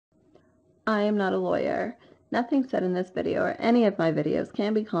I am not a lawyer. Nothing said in this video or any of my videos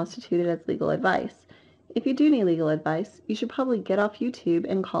can be constituted as legal advice. If you do need legal advice, you should probably get off YouTube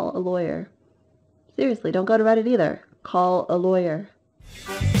and call a lawyer. Seriously, don't go to Reddit either. Call a lawyer.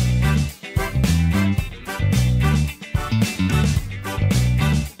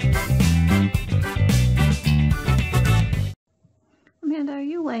 Amanda, are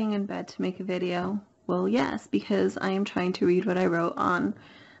you laying in bed to make a video? Well, yes, because I am trying to read what I wrote on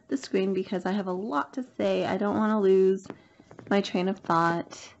the screen because I have a lot to say. I don't want to lose my train of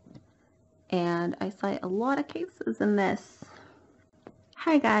thought, and I cite a lot of cases in this.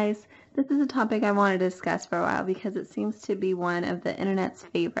 Hi guys, this is a topic I wanted to discuss for a while because it seems to be one of the internet's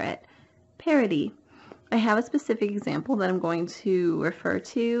favorite, parody. I have a specific example that I'm going to refer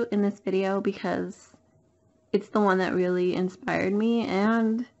to in this video because it's the one that really inspired me,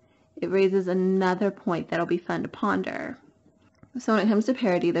 and it raises another point that'll be fun to ponder. So when it comes to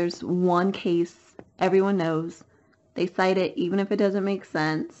parody, there's one case everyone knows. They cite it even if it doesn't make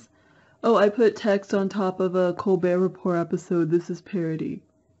sense. Oh, I put text on top of a Colbert Report episode. This is parody.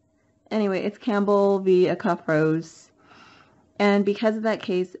 Anyway, it's Campbell v. Acuff-Rose. And because of that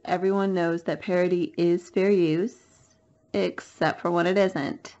case, everyone knows that parody is fair use, except for when it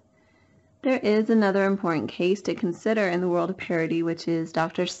isn't. There is another important case to consider in the world of parody, which is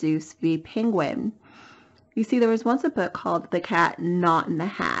Dr. Seuss v. Penguin. You see, there was once a book called The Cat Not in the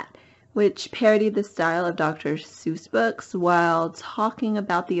Hat, which parodied the style of Dr. Seuss books while talking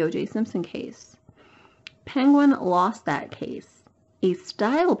about the O.J. Simpson case. Penguin lost that case. A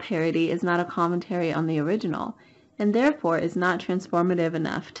style parody is not a commentary on the original, and therefore is not transformative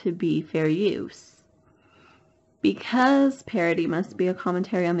enough to be fair use. Because parody must be a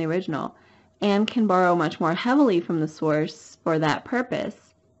commentary on the original, and can borrow much more heavily from the source for that purpose,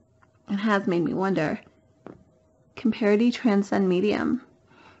 it has made me wonder, can parody transcend medium?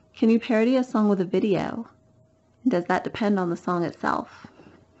 Can you parody a song with a video? Does that depend on the song itself?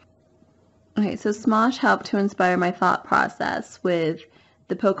 Okay, so Smosh helped to inspire my thought process with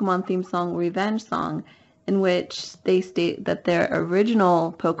the Pokemon theme song Revenge Song, in which they state that their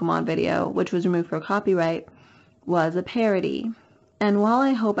original Pokemon video, which was removed for copyright, was a parody. And while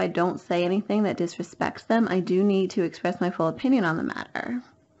I hope I don't say anything that disrespects them, I do need to express my full opinion on the matter.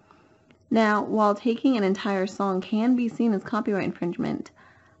 Now, while taking an entire song can be seen as copyright infringement,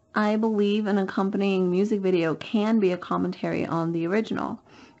 I believe an accompanying music video can be a commentary on the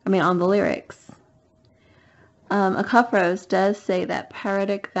on the lyrics. Acuff-Rose does say that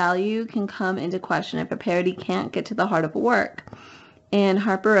parodic value can come into question if a parody can't get to the heart of a work. In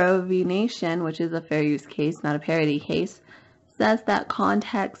Harper v. Nation, which is a fair use case, not a parody case, says that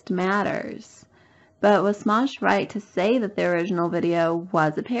context matters. But was Smosh right to say that the original video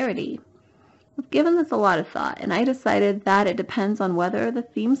was a parody? I've given this a lot of thought, and I decided that it depends on whether the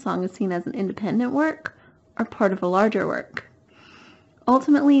theme song is seen as an independent work or part of a larger work.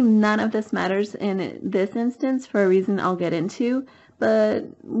 Ultimately, none of this matters in this instance for a reason I'll get into, but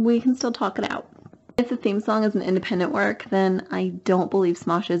we can still talk it out. If the theme song is an independent work, then I don't believe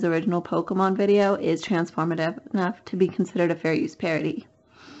Smosh's original Pokemon video is transformative enough to be considered a fair use parody.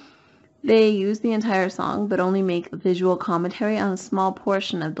 They use the entire song, but only make visual commentary on a small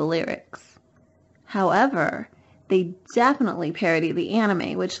portion of the lyrics. However, they definitely parody the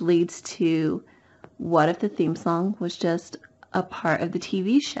anime, which leads to, what if the theme song was just a part of the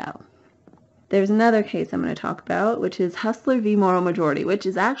TV show? There's another case I'm going to talk about, which is Hustler v. Moral Majority, which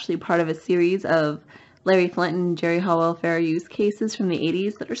is actually part of a series of Larry Flint and Jerry Hallwell fair use cases from the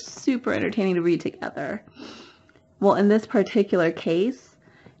 80s that are super entertaining to read together. Well, in this particular case,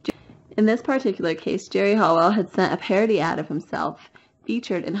 Jerry Hallwell had sent a parody ad of himself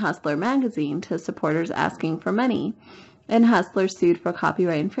featured in Hustler magazine to supporters asking for money, and Hustler sued for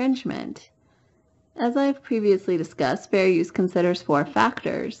copyright infringement. As I've previously discussed, fair use considers 4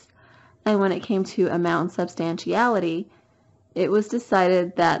 factors. And when it came to amount and substantiality, it was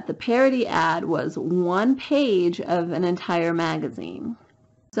decided that the parody ad was 1 page of an entire magazine.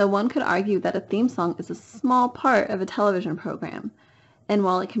 So one could argue that a theme song is a small part of a television program, and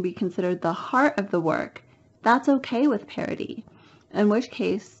while it can be considered the heart of the work, that's okay with parody, in which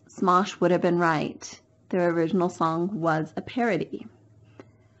case Smosh would have been right. Their original song was a parody.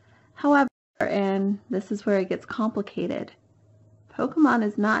 However, and this is where it gets complicated, Pokemon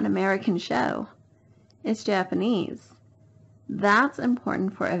is not an American show. It's Japanese. That's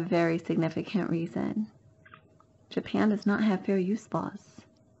important for a very significant reason. Japan does not have fair use laws.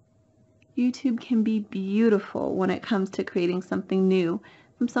 YouTube can be beautiful when it comes to creating something new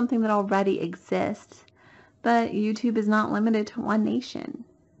from something that already exists, but YouTube is not limited to one nation.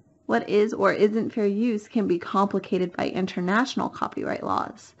 What is or isn't fair use can be complicated by international copyright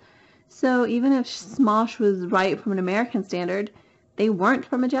laws. So even if Smosh was right from an American standard, they weren't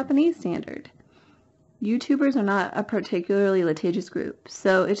from a Japanese standard. YouTubers are not a particularly litigious group,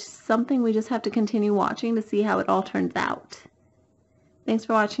 so it's something we just have to continue watching to see how it all turns out. Thanks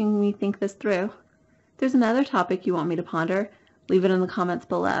for watching me think this through. If there's another topic you want me to ponder, leave it in the comments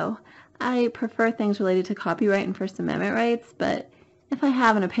below. I prefer things related to copyright and First Amendment rights, but if I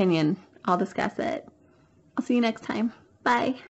have an opinion, I'll discuss it. I'll see you next time. Bye.